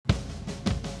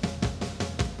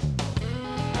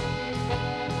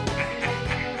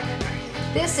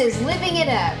This is Living It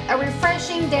Up, a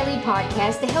refreshing daily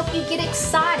podcast to help you get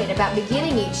excited about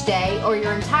beginning each day or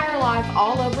your entire life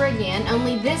all over again,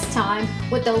 only this time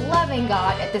with the loving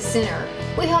God at the center.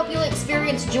 We hope you'll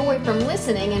experience joy from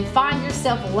listening and find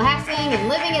yourself laughing and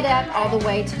living it up all the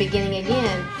way to beginning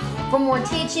again. For more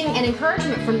teaching and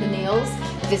encouragement from the Neils,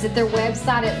 visit their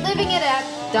website at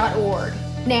livingitup.org.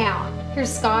 Now,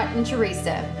 here's Scott and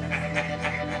Teresa.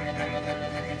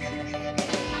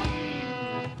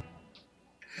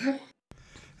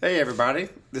 Hey everybody,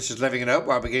 this is Living It Up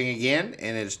while beginning again,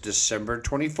 and it's December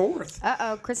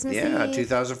 24th. Christmas Eve. Yeah,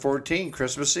 2014,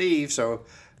 Christmas Eve, so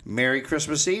Merry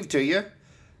Christmas Eve to you.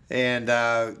 And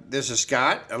this is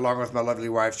Scott, along with my lovely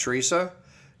wife Teresa.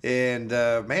 And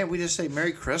man, we just say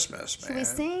Merry Christmas, man. Should we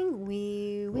sing?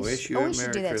 We wish you a we should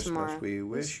Merry do that Christmas. tomorrow. We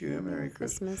wish you a Merry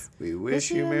Christmas. We wish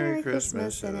you a Merry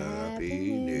Christmas and a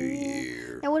Happy New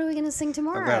Year. Now, what are we going to sing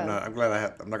tomorrow? I'm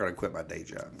glad I'm not going to quit my day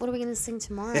job. What are we going to sing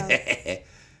tomorrow?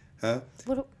 Huh?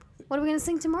 What are we going to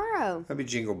sing tomorrow? Maybe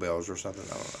Jingle Bells or something.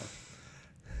 I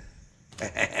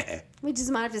don't know. We just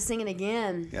might have to sing it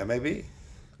again. Yeah, maybe.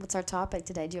 What's our topic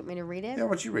today? Do you want me to read it? Yeah, why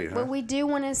don't you read it, huh? But we do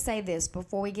want to say this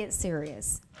before we get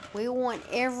serious. We want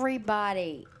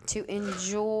everybody to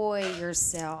enjoy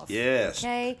yourself. Yes.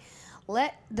 Okay?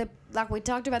 Like we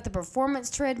talked about the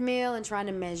performance treadmill and trying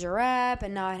to measure up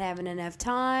and not having enough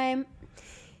time.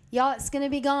 Y'all, it's going to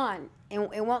be gone. And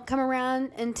it won't come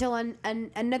around until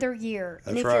another year.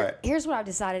 That's right. Here's what I've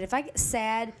decided. If I get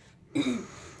sad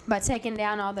by taking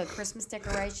down all the Christmas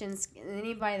decorations,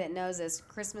 anybody that knows us,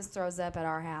 Christmas throws up at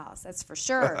our house. That's for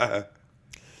sure.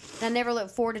 I never look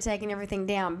forward to taking everything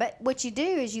down. But what you do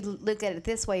is you look at it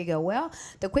this way. You go, well,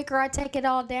 the quicker I take it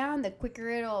all down, the quicker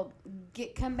it'll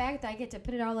come back. I get to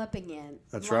put it all up again.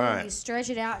 That's As long as right. you stretch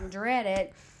it out and dread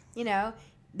it,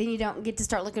 then you don't get to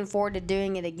start looking forward to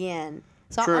doing it again.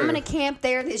 So True. I'm going to camp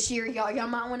there this year, y'all. Y'all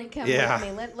might want to come Yeah.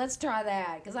 with me. Let's try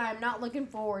that because I am not looking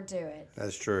forward to it.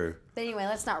 That's true. But anyway,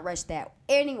 let's not rush that.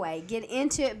 Anyway, get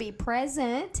into it. Be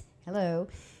present. Hello.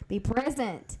 Be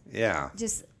present. Yeah.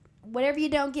 Just whatever you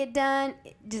don't get done,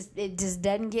 it just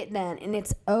doesn't get done, and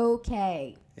it's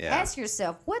okay. Yeah. Ask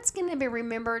yourself, what's going to be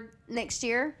remembered next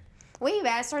year? We've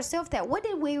asked ourselves that. What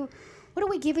did we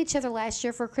give each other last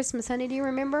year for Christmas, honey? Do you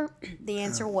remember? The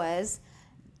answer was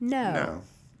no. No.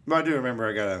 Well, I do remember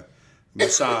I got a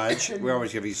massage. We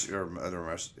always give each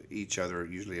other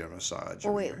usually a massage.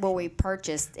 We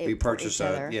purchased it. We purchased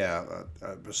for each other.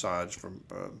 a massage from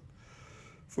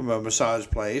a massage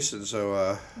place, and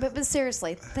so. But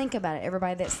seriously, think about it,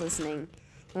 everybody that's listening.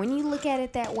 When you look at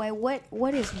it that way,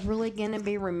 what is really going to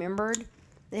be remembered?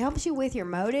 It helps you with your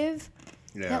motive.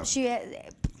 Yeah. Helps you,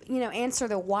 answer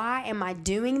the why am I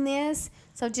doing this.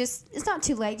 So it's not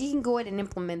too late. You can go ahead and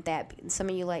implement that. Some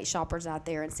of you late shoppers out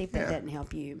there, and see if that doesn't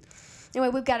help you. Anyway,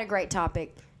 we've got a great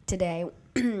topic today,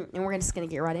 and we're just going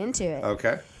to get right into it.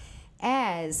 Okay.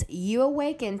 As you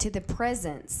awaken to the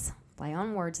presence, play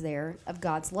on words there, of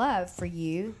God's love for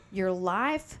you, your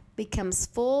life becomes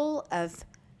full of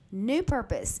new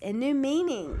purpose and new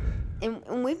meaning.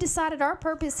 And we've decided our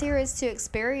purpose here is to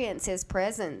experience His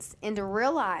presence and to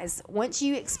realize once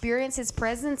you experience His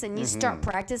presence and you start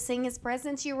practicing His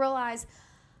presence, you realize,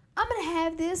 I'm going to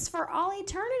have this for all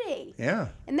eternity. Yeah.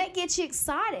 And that gets you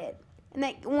excited. And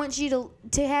that wants you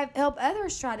to help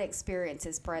others try to experience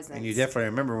His presence. And you definitely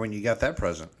remember when you got that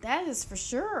present. That is for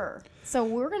sure. So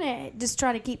we're going to just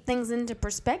try to keep things into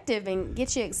perspective and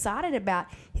get you excited about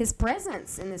His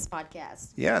presence in this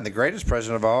podcast. Yeah, and the greatest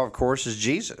present of all, of course, is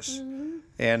Jesus. Mm-hmm.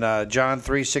 And John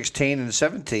 3:16 and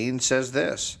 17 says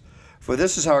this, "For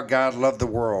this is how God loved the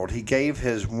world. He gave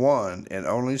His one and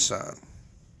only Son."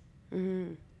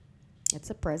 Mm-hmm. It's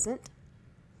a present.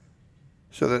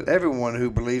 "So that everyone who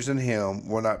believes in Him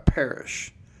will not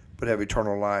perish, but have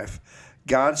eternal life.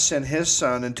 God sent His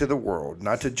Son into the world,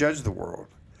 not to judge the world,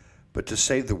 but to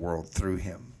save the world through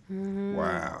Him." Mm-hmm.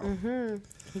 Wow. Mm-hmm.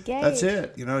 He gave. That's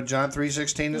it. John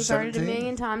 3:16 and 17. We've heard it a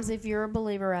million times if you're a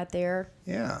believer out there.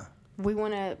 Yeah. We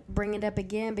want to bring it up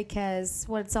again because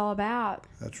what it's all about.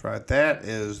 That's right. That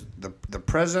is the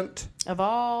present. Of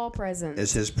all presents.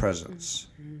 Is His presence.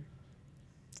 Mm-hmm.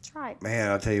 That's right.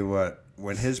 Man, I'll tell you what.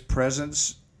 When His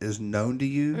presence is known to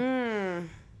you, man,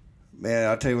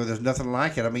 I'll tell you what. There's nothing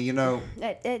like it. I mean,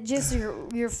 It just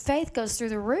your faith goes through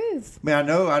the roof. I mean,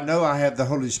 I know I have the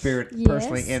Holy Spirit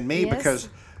personally in me because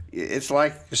it's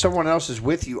like someone else is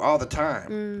with you all the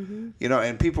time. Mm-hmm.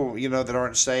 And people, that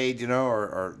aren't saved,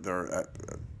 or they're,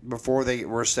 before they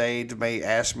were saved may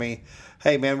ask me,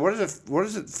 "Hey, man, what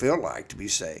does it feel like to be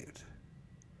saved?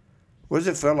 What does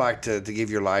it feel like to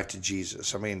give your life to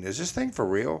Jesus? I mean, is this thing for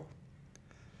real?"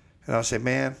 And I'll say,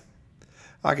 "Man,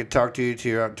 I could talk to you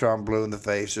till I'm blue in the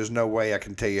face. There's no way I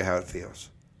can tell you how it feels,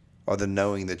 or the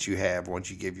knowing that you have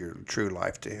once you give your true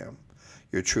life to Him,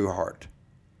 your true heart.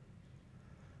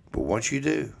 But once you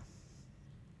do,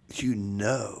 you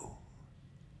know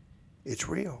it's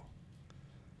real.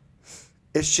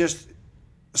 It's just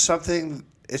something,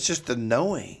 it's just the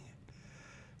knowing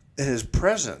that His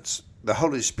presence, the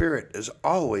Holy Spirit, is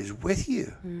always with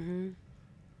you. Mm-hmm.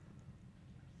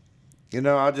 You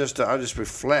know, I'll just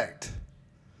reflect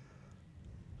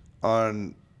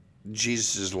on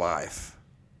Jesus' life.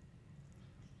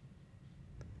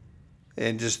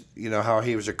 And just, you know, how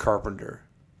He was a carpenter.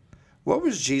 What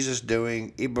was Jesus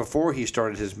doing before He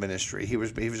started His ministry? He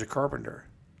was a carpenter.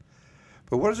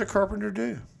 But what does a carpenter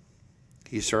do?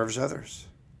 He serves others.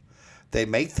 They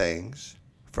make things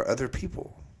for other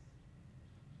people.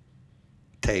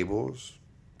 Tables,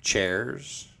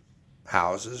 chairs,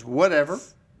 houses, whatever.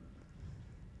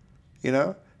 You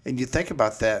know? And you think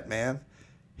about that, man.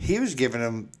 He was giving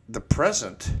them the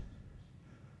present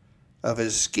of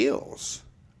His skills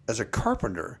as a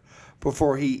carpenter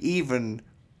before He even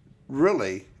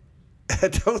really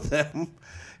told them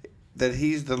that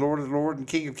He's the Lord of Lords and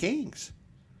King of Kings.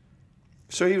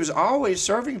 So He was always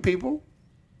serving people,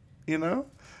 you know.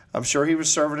 I'm sure He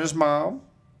was serving His mom.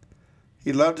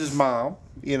 He loved His mom,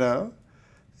 you know.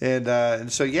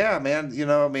 And so, yeah, man, you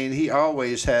know, I mean, He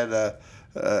always had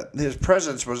His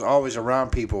presence was always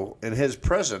around people, and His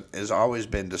presence has always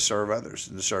been to serve others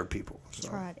and to serve people. So.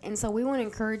 That's right. And so we want to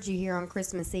encourage you here on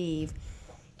Christmas Eve,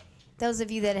 those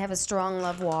of you that have a strong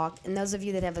love walk and those of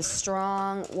you that have a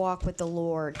strong walk with the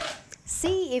Lord,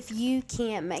 see if you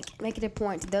can't make it a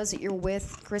point to those that you're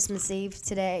with Christmas Eve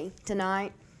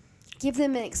tonight, give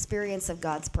them an experience of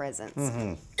God's presence.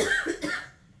 Mm-hmm.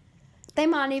 They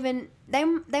might even,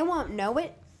 they won't know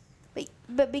it,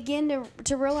 but begin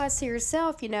to realize to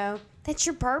yourself, you know, that's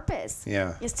your purpose.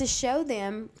 Yeah. Is to show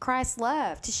them Christ's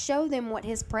love, to show them what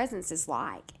His presence is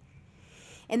like.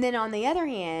 And then on the other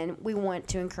hand, we want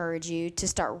to encourage you to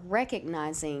start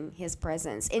recognizing His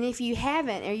presence. And if you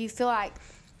haven't, or you feel like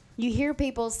you hear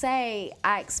people say,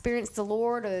 I experienced the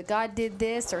Lord, or God did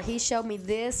this, or He showed me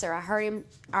this, or I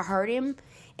heard him,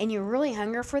 and you're really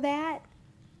hungry for that,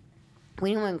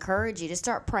 we want to encourage you to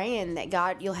start praying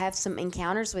that you'll have some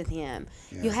encounters with Him.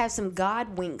 Yeah. You'll have some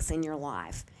God winks in your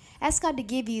life. Ask God to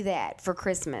give you that for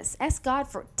Christmas. Ask God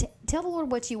tell the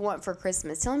Lord what you want for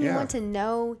Christmas. Tell Him you want to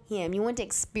know Him. You want to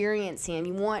experience Him.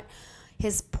 You want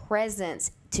His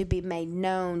presence to be made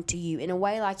known to you in a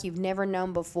way like you've never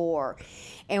known before.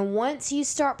 And once you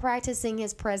start practicing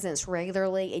His presence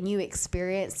regularly and you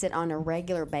experience it on a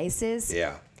regular basis,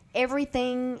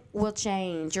 everything will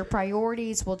change. Your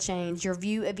priorities will change. Your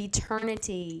view of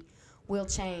eternity will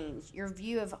change. Your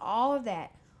view of all of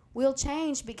that will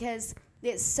change because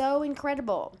it's so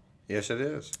incredible. Yes, it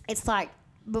is. It's like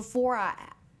before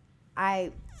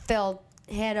I fell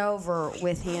head over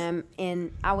with Him,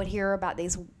 and I would hear about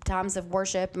these times of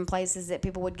worship and places that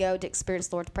people would go to experience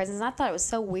the Lord's presence, and I thought it was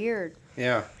so weird.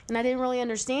 Yeah. And I didn't really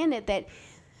understand it, that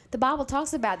the Bible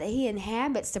talks about that He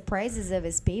inhabits the praises of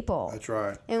His people. That's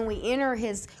right. And we enter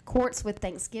His courts with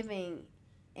thanksgiving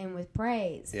and with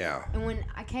praise. Yeah. And when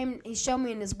He showed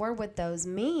me in His Word what those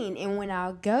mean. And when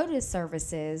I go to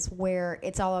services where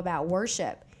it's all about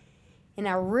worship, and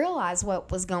I realized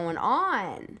what was going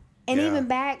on. And even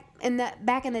back in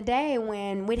the day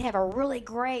when we'd have a really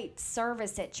great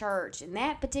service at church, and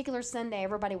that particular Sunday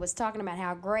everybody was talking about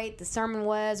how great the sermon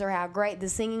was or how great the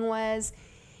singing was.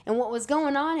 And what was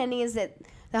going on, Andy, is that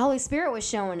the Holy Spirit was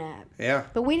showing up. Yeah.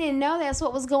 But we didn't know that's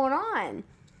what was going on.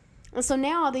 And so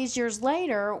now, all these years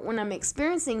later, when I'm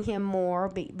experiencing Him more,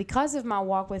 because of my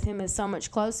walk with Him is so much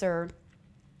closer,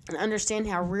 and understand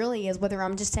how real He is, whether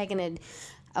I'm just taking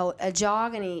a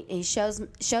jog and he shows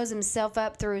Himself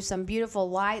up through some beautiful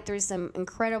light, through some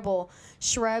incredible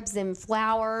shrubs and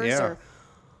flowers, or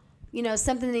you know,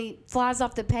 something that He flies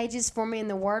off the pages for me in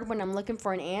the Word when I'm looking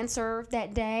for an answer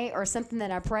that day, or something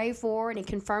that I pray for, and He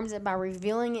confirms it by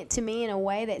revealing it to me in a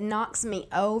way that knocks me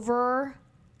over.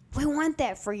 We want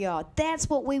that for y'all. That's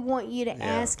what we want you to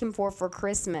ask Him for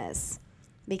Christmas.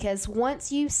 Because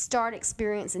once you start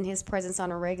experiencing His presence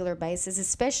on a regular basis,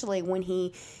 especially when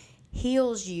He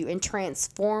heals you and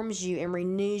transforms you and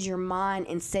renews your mind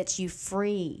and sets you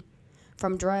free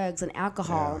from drugs and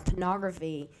alcohol and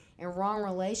pornography and wrong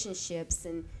relationships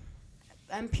and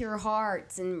impure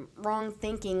hearts and wrong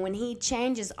thinking, when He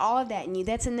changes all of that in you,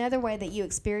 that's another way that you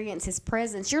experience His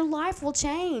presence. Your life will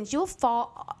change. You'll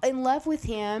fall in love with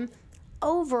Him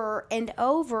over and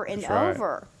over and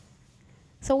over.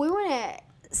 So we want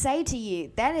to say to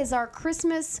you, that is our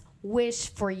Christmas wish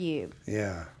for you.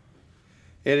 Yeah.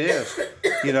 It is.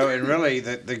 You know, and really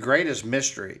the greatest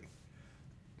mystery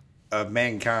of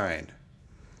mankind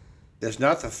is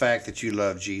not the fact that you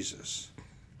love Jesus.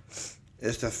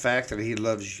 It's the fact that he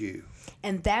loves you.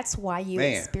 And that's why you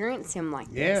experience him like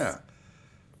this. Yeah.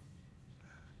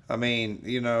 I mean,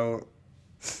 you know,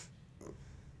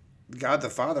 God the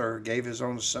Father gave his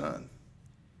own son,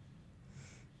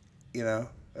 you know,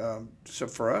 so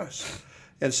for us.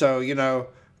 And so, you know,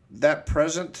 that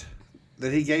present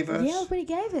that he gave us. Yeah, that's what he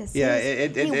gave us. Yeah.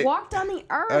 He walked on the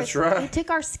earth. That's right. He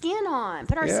took our skin on,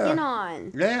 put our skin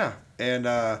on. Yeah. And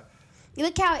you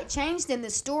look how it changed him. The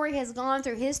story has gone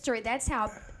through history. That's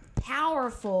how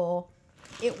powerful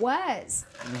it was.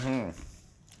 Mm-hmm.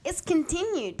 It's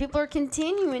continued. People are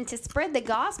continuing to spread the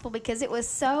gospel because it was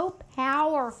so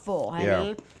powerful, honey.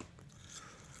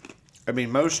 Yeah. I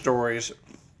mean, most stories.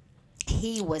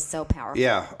 He was so powerful.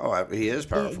 Yeah. Oh, he is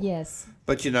powerful. Yes.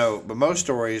 But, you know, most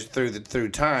stories through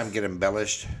time get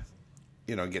embellished,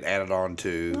 you know, get added on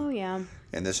to. Oh, yeah.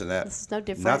 And this and that. This is no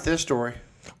different. Not this story.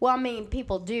 Well, I mean,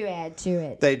 people do add to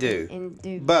it. They do. And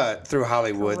do but through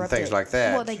Hollywood and things like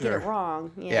that. Well, they get it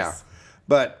wrong. Yes. Yeah.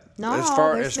 But no, as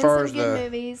far there's as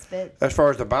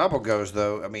the Bible goes,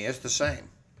 though, I mean, it's the same.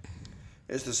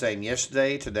 It's the same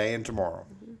yesterday, today, and tomorrow.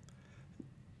 Mm-hmm.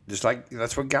 Just like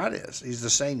that's what God is. He's the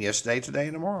same yesterday, today,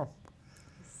 and tomorrow.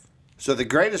 So the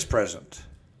greatest present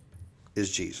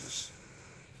is Jesus.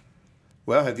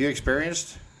 Well, have you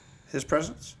experienced his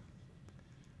presence?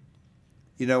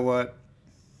 You know what?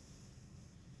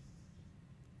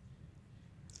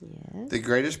 Yes. The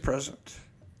greatest present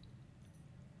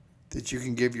that you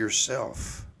can give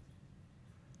yourself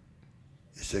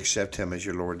is to accept him as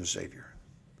your Lord and Savior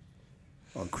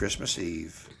on Christmas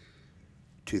Eve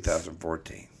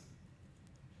 2014.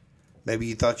 Maybe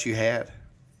you thought you had,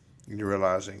 and you're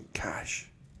realizing, gosh,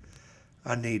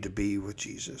 I need to be with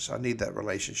Jesus. I need that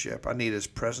relationship. I need his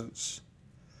presence.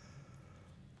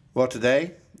 Well,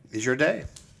 today is your day.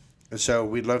 And so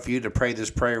we'd love for you to pray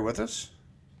this prayer with us.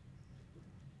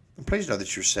 And please know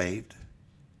that you're saved.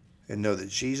 And know that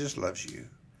Jesus loves you.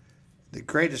 The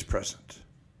greatest present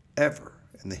ever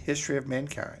in the history of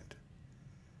mankind.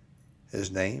 His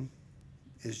name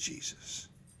is Jesus.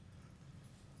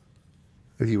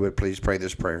 If you would, please pray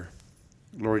this prayer.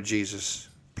 Lord Jesus,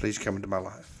 please come into my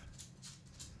life.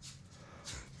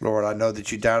 Lord, I know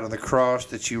that you died on the cross,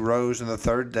 that you rose on the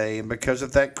third day, and because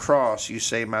of that cross, you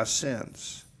say my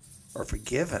sins are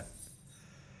forgiven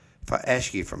if I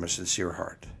ask you from a sincere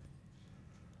heart.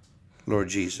 Lord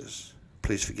Jesus,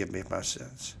 please forgive me of my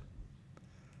sins.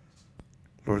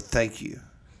 Lord, thank you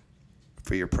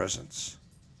for your presence.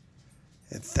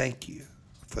 And thank you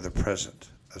for the present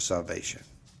of salvation.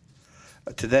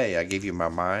 Today, I give you my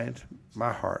mind,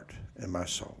 my heart, and my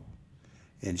soul.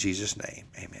 In Jesus' name,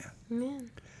 amen.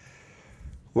 Amen.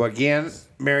 Well, again,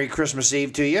 Merry Christmas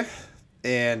Eve to you.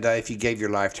 And if you gave your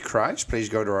life to Christ, please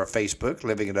go to our Facebook,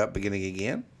 Living It Up, Beginning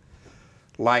Again.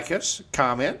 Like us,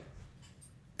 comment,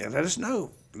 and let us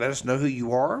know. Let us know who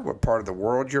you are, what part of the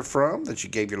world you're from, that you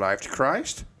gave your life to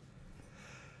Christ.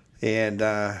 And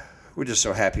we're just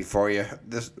so happy for you.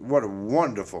 What a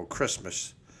wonderful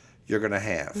Christmas you're going to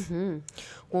have. Mm-hmm.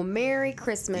 Well, Merry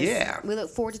Christmas. Yeah. We look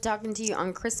forward to talking to you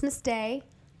on Christmas Day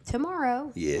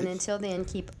tomorrow. Yes. And until then,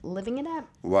 keep living it up.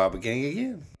 While beginning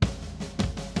again.